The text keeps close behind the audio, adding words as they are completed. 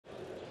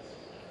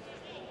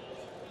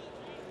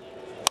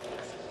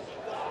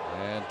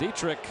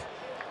Dietrich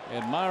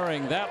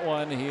admiring that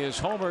one. He is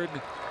homered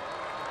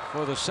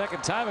for the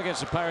second time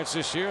against the Pirates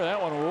this year. That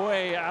one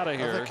way out of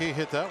here. I think he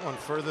hit that one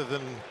further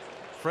than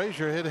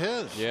Frazier hit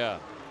his. Yeah.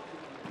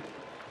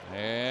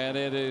 And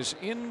it is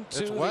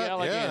into the wet.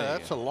 Allegheny. Yeah,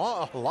 that's a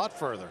lot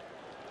further.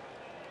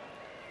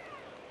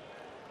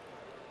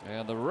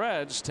 And the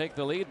Reds take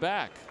the lead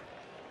back.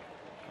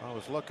 I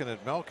was looking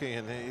at Melky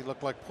and he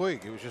looked like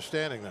Puig. He was just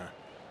standing there.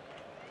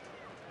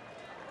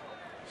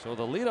 So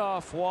the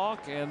leadoff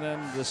walk and then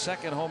the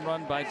second home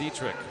run by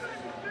Dietrich.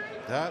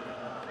 That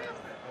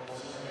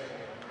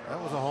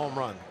was a home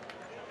run.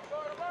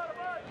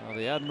 Well,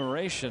 the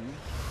admiration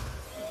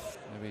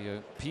maybe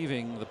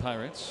peeving the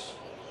Pirates.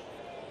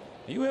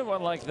 You hit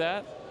one like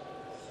that,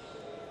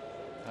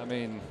 I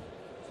mean,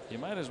 you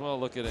might as well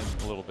look at it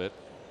a little bit.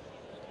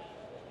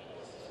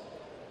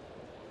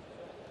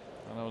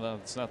 I know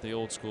it's not the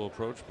old school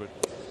approach, but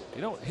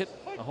you don't hit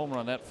a home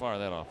run that far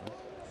that often.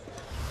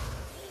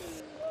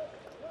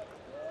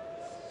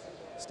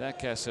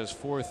 Statcast says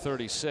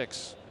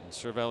 436, and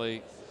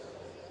Cervelli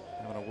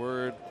having a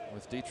word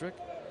with Dietrich.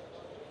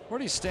 Where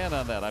do you stand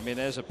on that? I mean,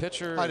 as a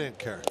pitcher, I didn't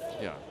care.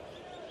 Yeah,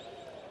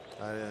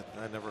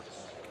 I never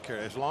care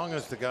as long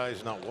as the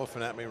guy's not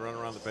woofing at me running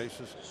around the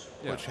bases,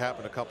 which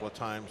happened a couple of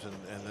times,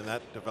 and then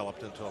that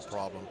developed into a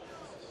problem.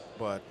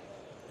 But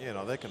you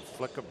know, they can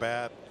flick a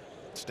bat,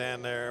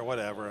 stand there,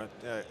 whatever.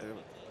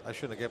 I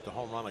shouldn't have given the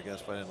home run, I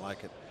guess, if I didn't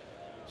like it.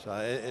 So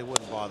it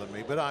wouldn't bother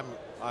me. But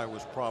I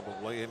was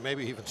probably, and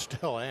maybe even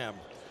still am.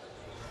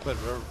 But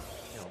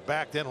you know,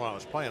 back then when I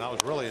was playing, I was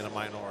really in a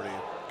minority.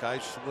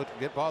 Guys wouldn't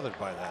get bothered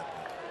by that.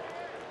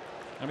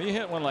 I mean, you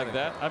hit one like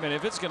that. I mean,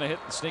 if it's going to hit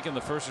sneak in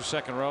the first or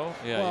second row,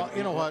 yeah. Well,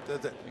 you know what?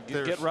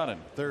 Get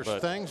running. There's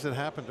things that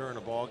happen during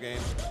a ball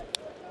game,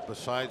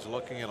 besides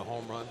looking at a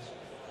home run,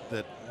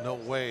 that no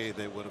way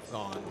they would have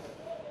gone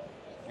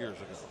years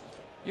ago.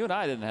 You and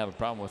I didn't have a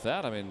problem with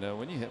that. I mean,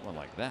 when you hit one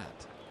like that,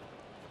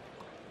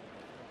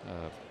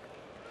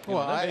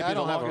 well, that may be I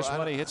don't the have longest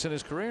one he hits in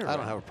his career. I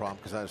don't have a problem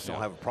because I just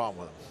don't have a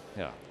problem with him.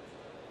 Yeah.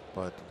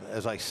 But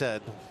as I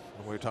said,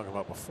 when we were talking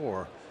about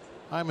before,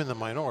 I'm in the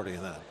minority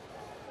in that.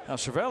 Now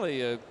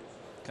Cervelli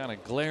kind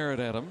of glared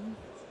at him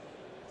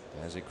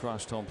as he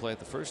crossed home plate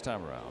the first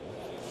time around,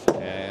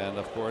 and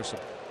of course a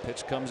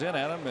pitch comes in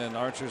at him, and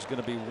Archer's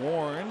going to be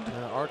warned.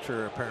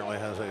 Archer apparently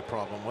has a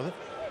problem with it.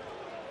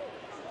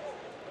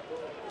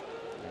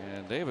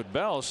 And David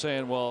Bell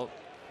saying, well,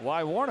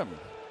 why warn him?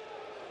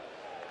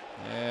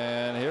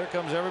 And here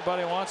comes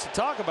everybody who wants to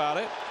talk about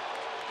it.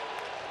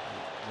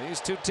 These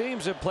two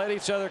teams have played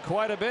each other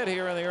quite a bit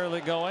here in the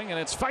early going, and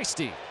it's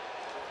feisty.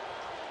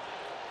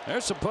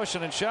 There's some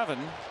pushing and shoving.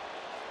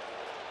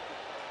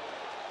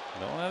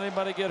 Don't let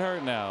anybody get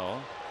hurt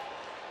now.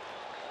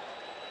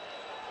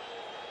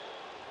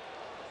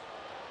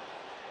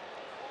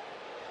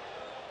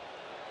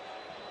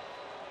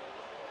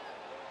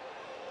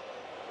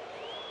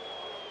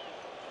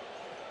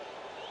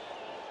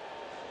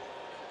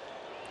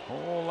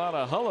 Whole lot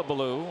of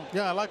hullabaloo.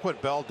 Yeah, I like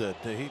what Bell did.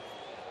 I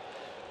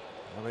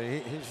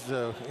mean, he's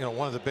you know,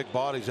 one of the big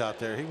bodies out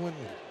there. He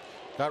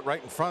got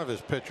right in front of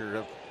his pitcher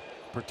to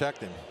protect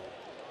him.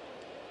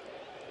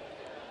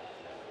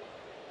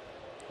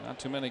 Not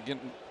too many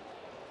getting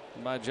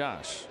by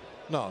Josh.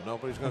 No,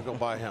 nobody's going to go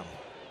by him.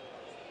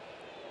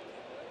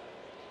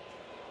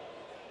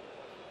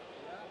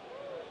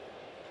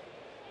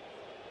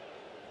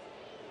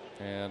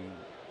 And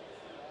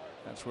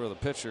that's where the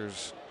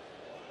pitcher's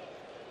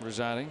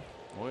residing,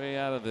 way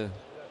out of the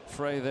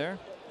fray there.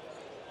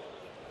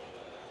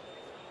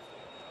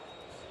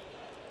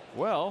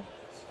 Well,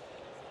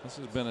 this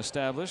has been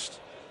established.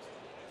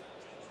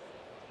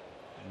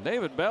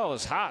 David Bell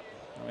is hot.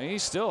 I mean,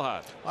 he's still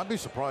hot. I'd be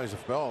surprised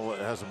if Bell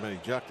hasn't been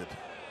ejected.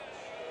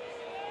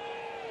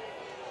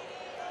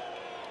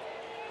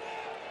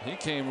 He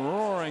came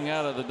roaring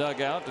out of the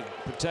dugout to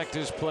protect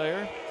his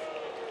player.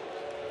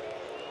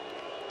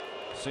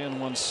 Seeing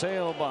one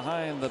sail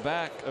behind the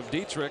back of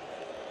Dietrich.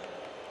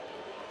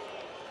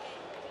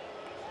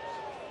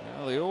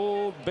 Well, the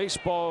old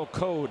baseball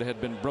code had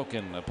been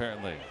broken,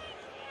 apparently.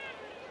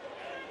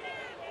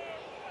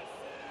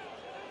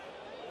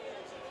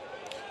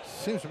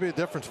 Seems to be a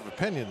difference of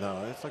opinion,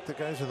 though. It's like the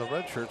guys in the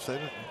red shirts, they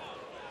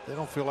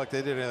don't feel like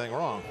they did anything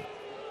wrong.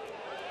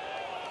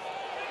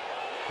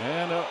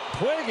 And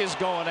Puig is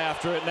going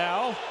after it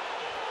now.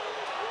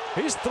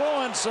 He's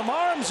throwing some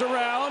arms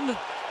around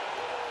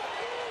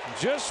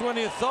just when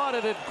you thought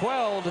it had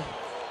quelled.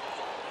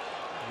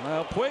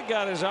 Well, Puig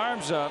got his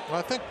arms up. Well,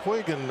 I think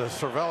Puig and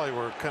Cervelli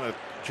were kind of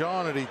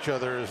jawing at each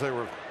other as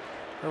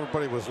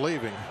everybody was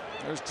leaving.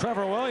 There's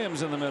Trevor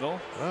Williams in the middle.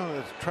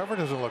 Well, Trevor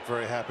doesn't look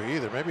very happy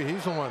either. Maybe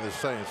he's the one that's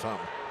saying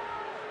something.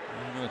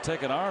 I'm going to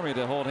take an army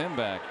to hold him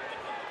back.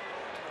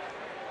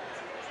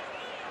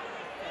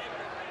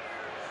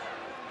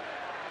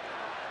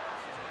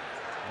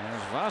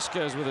 There's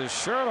Vasquez with his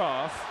shirt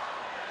off.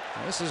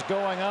 This is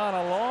going on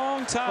a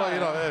long time. Well, you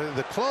know,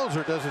 the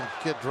closer doesn't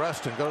get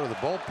dressed and go to the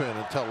bullpen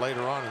until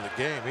later on in the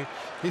game.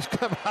 He's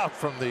come out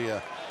from the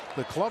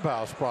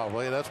clubhouse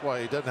probably. That's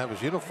why he doesn't have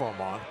his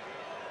uniform on.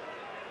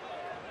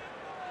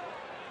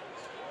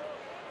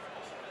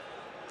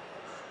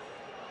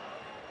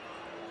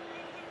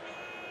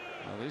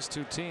 These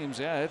two teams,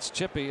 yeah, it's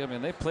chippy. I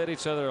mean, they played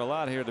each other a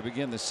lot here to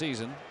begin the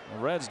season. The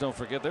Reds, don't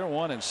forget, they're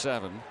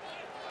 1-7.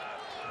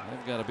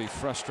 They've got to be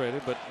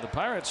frustrated, but the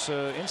Pirates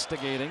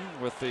instigating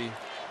with the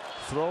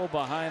throw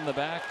behind the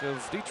back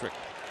of Dietrich.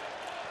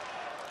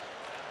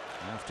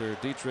 After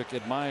Dietrich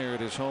admired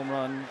his home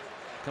run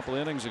a couple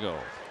innings ago.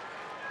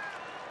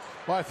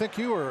 Well, I think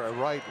you were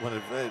right when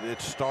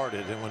it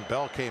started, and when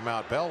Bell came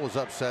out, Bell was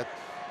upset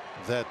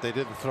that they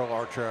didn't throw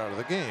Archer out of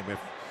the game.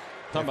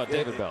 Talking about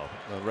David Bell,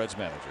 the Reds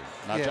manager,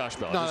 not Josh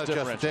Bell. No,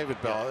 just David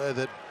Bell.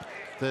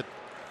 That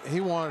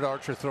he wanted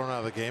Archer thrown out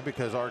of the game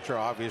because Archer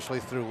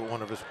obviously threw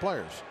one of his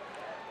players,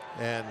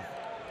 and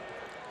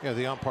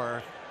the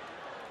umpire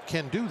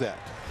can do that.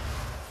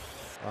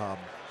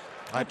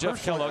 I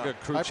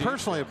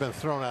personally have been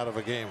thrown out of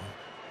a game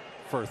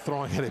for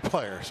throwing any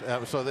players,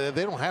 so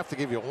they don't have to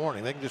give you a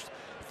warning. They can just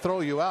throw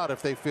you out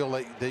if they feel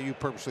that you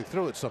purposely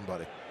threw at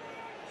somebody.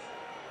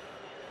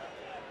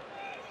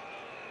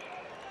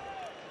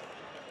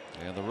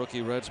 And the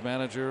rookie Reds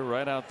manager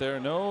right out there,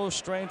 no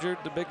stranger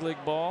to big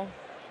league ball,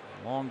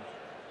 long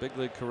big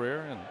league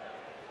career. And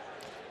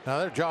now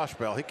there's Josh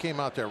Bell. He came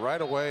out there right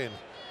away and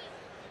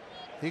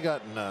he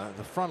got in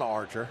the front of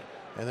Archer,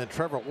 and then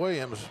Trevor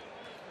Williams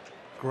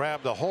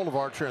grabbed a hold of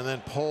Archer and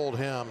then pulled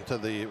him to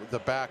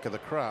the back of the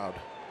crowd.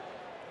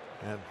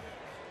 And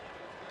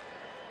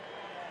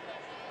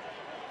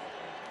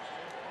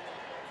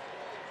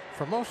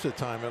for most of the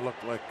time it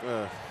looked like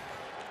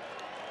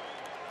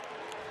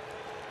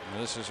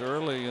this is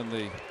early in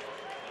the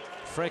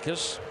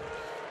fracas.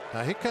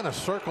 Now he kind of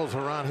circles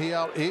around. He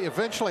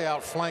eventually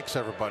outflanks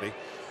everybody,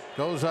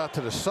 goes out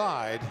to the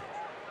side,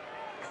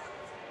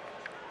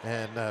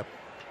 and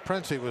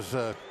Princey was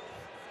the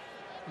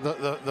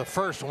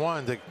first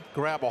one to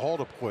grab a hold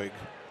of Puig.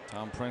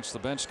 Tom Prince, the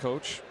bench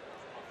coach.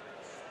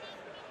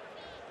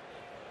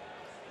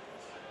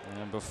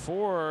 And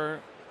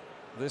before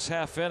this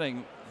half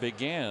inning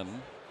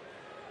began,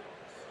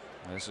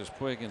 this is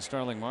Puig and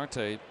Starling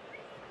Marte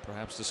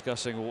perhaps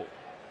discussing,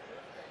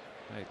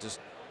 hey,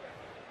 just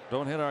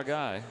don't hit our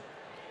guy.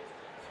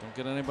 Don't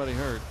get anybody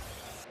hurt.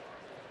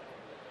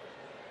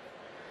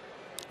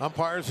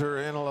 Umpires are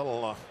in a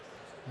little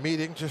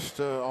meeting just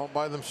all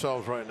by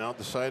themselves right now,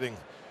 deciding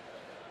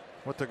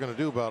what they're going to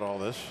do about all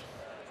this.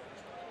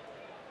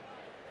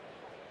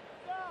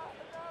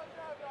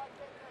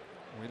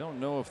 We don't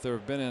know if there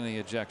have been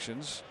any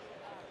ejections.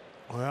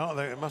 Well,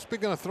 they must be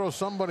going to throw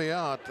somebody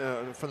out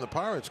from the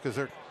Pirates because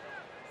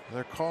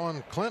they're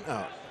calling Clint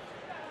out.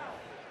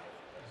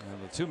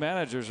 And the two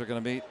managers are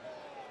going to meet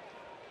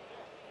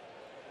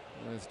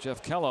with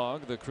Jeff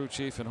Kellogg, the crew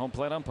chief and home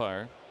plate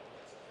umpire.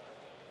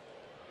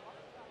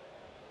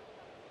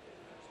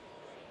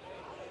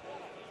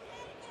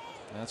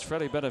 That's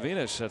Freddie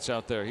Benavides that's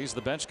out there. He's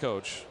the bench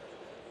coach.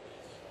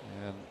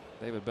 And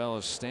David Bell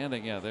is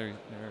standing. Yeah, there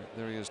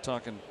he is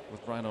talking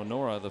with Brian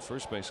O'Nora, the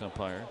first base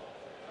umpire.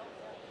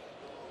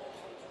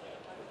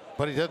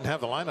 But he doesn't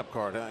have the lineup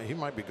card. He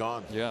might be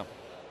gone. Yeah.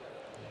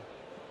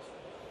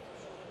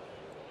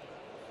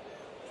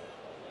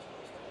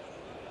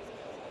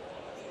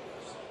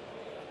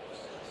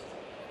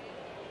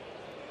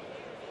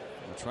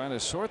 We're trying to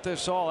sort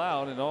this all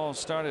out. It all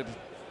started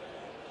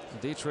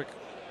Dietrich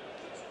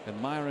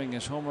admiring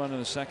his home run in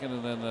the second,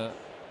 and then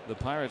the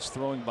Pirates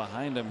throwing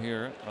behind him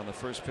here on the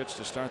first pitch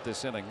to start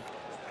this inning.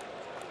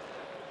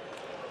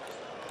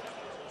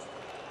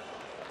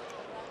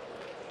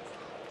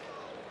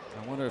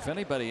 I wonder if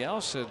anybody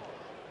else had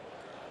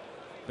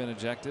been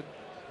ejected.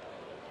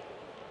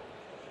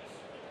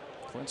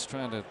 Clint's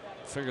trying to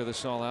figure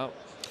this all out.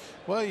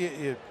 Well,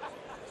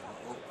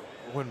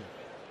 when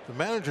the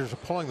managers are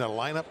pulling their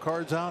lineup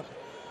cards out,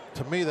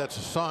 to me that's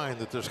a sign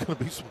that there's going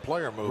to be some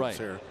player moves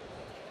here.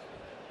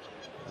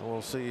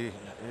 We'll see.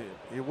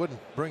 You wouldn't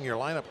bring your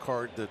lineup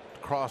card to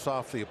cross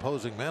off the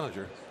opposing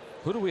manager.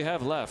 Who do we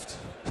have left?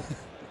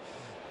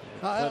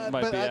 Clint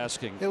might be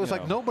asking. It was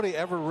like nobody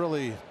ever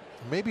really.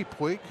 Maybe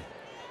Puig.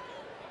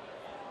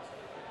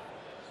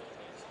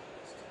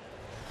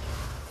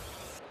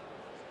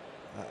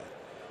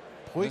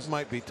 Puig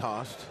might be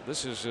tossed.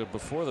 This is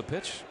before the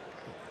pitch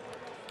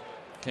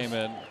came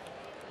in.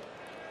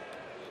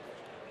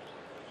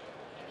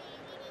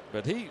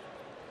 But he,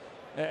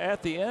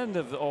 at the end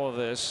of all of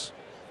this,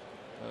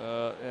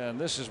 and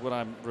this is what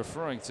I'm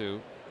referring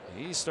to,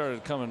 he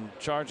started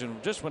charging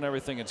just when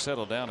everything had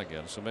settled down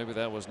again. So maybe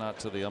that was not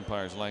to the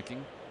umpire's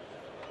liking.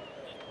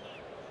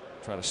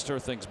 Try to stir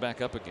things back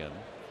up again.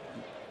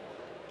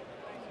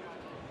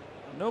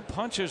 No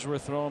punches were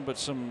thrown, but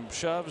some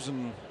shoves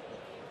and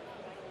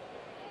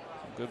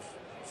good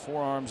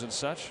forearms and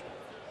such.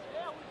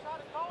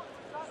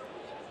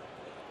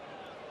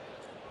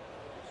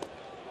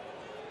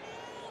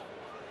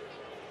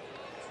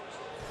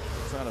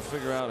 Trying to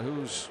figure out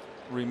who's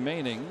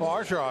remaining. Well,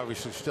 Archer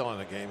obviously still in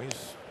the game.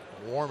 He's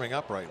warming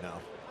up right now.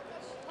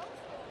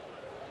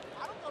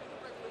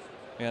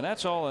 And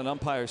that's all an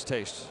umpire's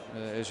taste,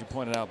 as you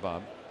pointed out,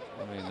 Bob.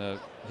 I mean,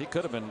 he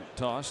could have been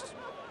tossed.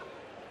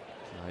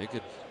 You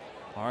could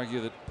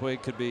argue that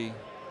Puig could be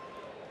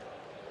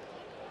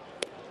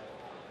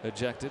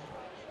ejected.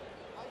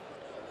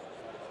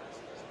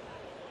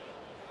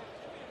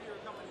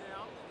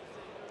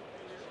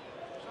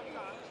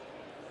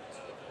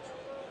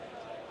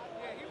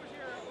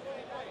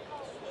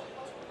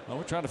 Well,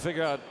 we're trying to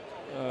figure out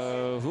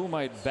who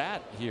might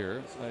bat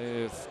here.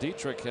 If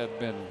Dietrich had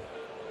been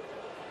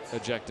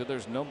ejected,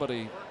 there's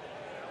nobody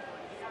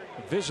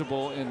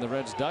visible in the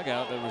Reds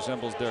dugout that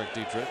resembles Derek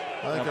Dietrich.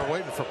 I think they're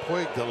waiting for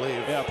Puig to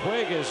leave. Yeah,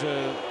 Puig is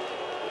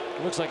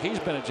looks like he's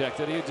been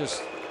ejected. He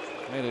just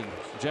made a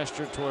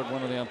gesture toward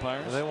one of the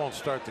umpires. And they won't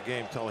start the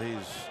game till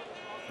he's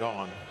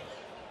gone.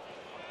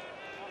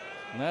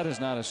 And that is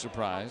not a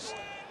surprise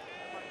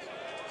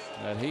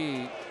that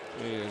he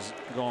is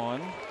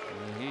gone.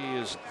 He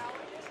is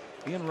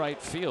in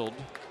right field.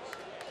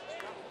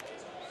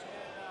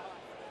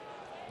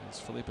 It's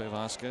Felipe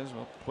Vasquez.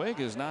 Well, Puig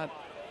is not.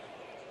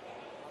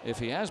 If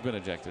he has been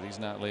ejected, he's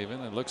not leaving.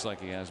 It looks like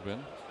he has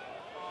been.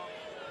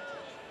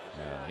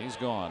 Yeah, he's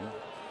gone.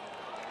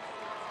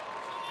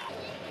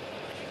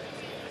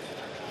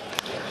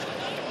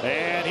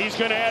 And he's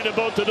going to add to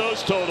both of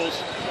those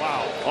totals.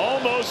 Wow.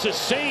 Almost the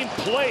same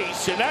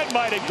place, and that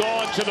might have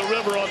gone to the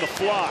river on the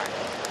fly.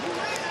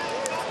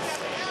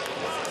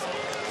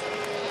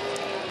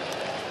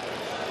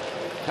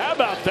 How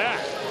about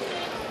that?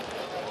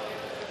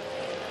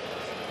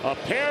 A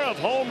pair of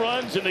home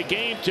runs in the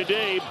game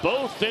today,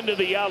 both into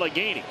the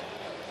Allegheny.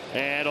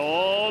 And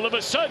all of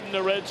a sudden,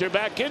 the Reds are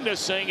back in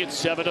this thing.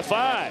 It's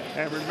 7-5.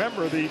 And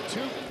remember, the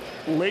two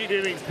late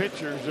inning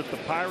pitchers that the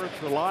Pirates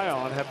rely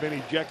on have been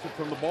ejected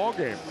from the ball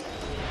game.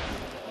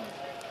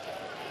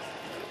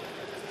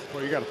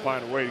 Well, you got to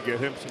find a way to get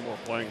him some more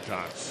playing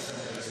time,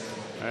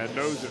 and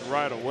knows it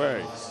right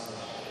away.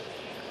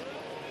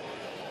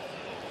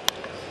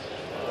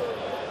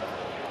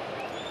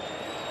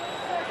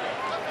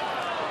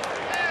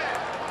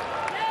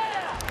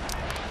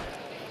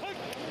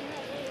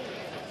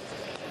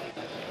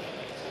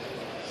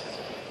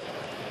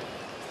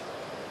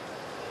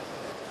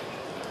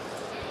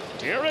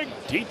 Derek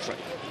Dietrich.